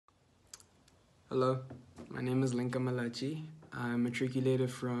Hello, my name is Lenka Malatji. I matriculated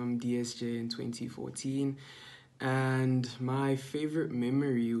from DSJ in 2014, and my favorite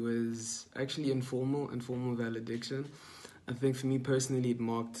memory was actually informal valediction. I think for me personally, it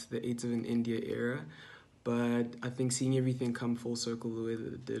marked the 8th of an India era, but I think seeing everything come full circle the way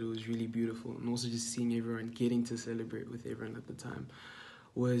that it did, it was really beautiful, and also just seeing everyone getting to celebrate with everyone at the time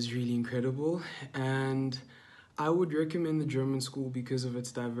was really incredible. And I would recommend the German school because of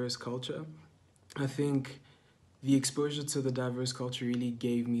its diverse culture. I think the exposure to the diverse culture really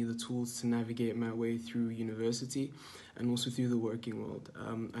gave me the tools to navigate my way through university and also through the working world.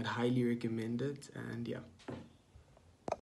 I'd highly recommend it, and yeah.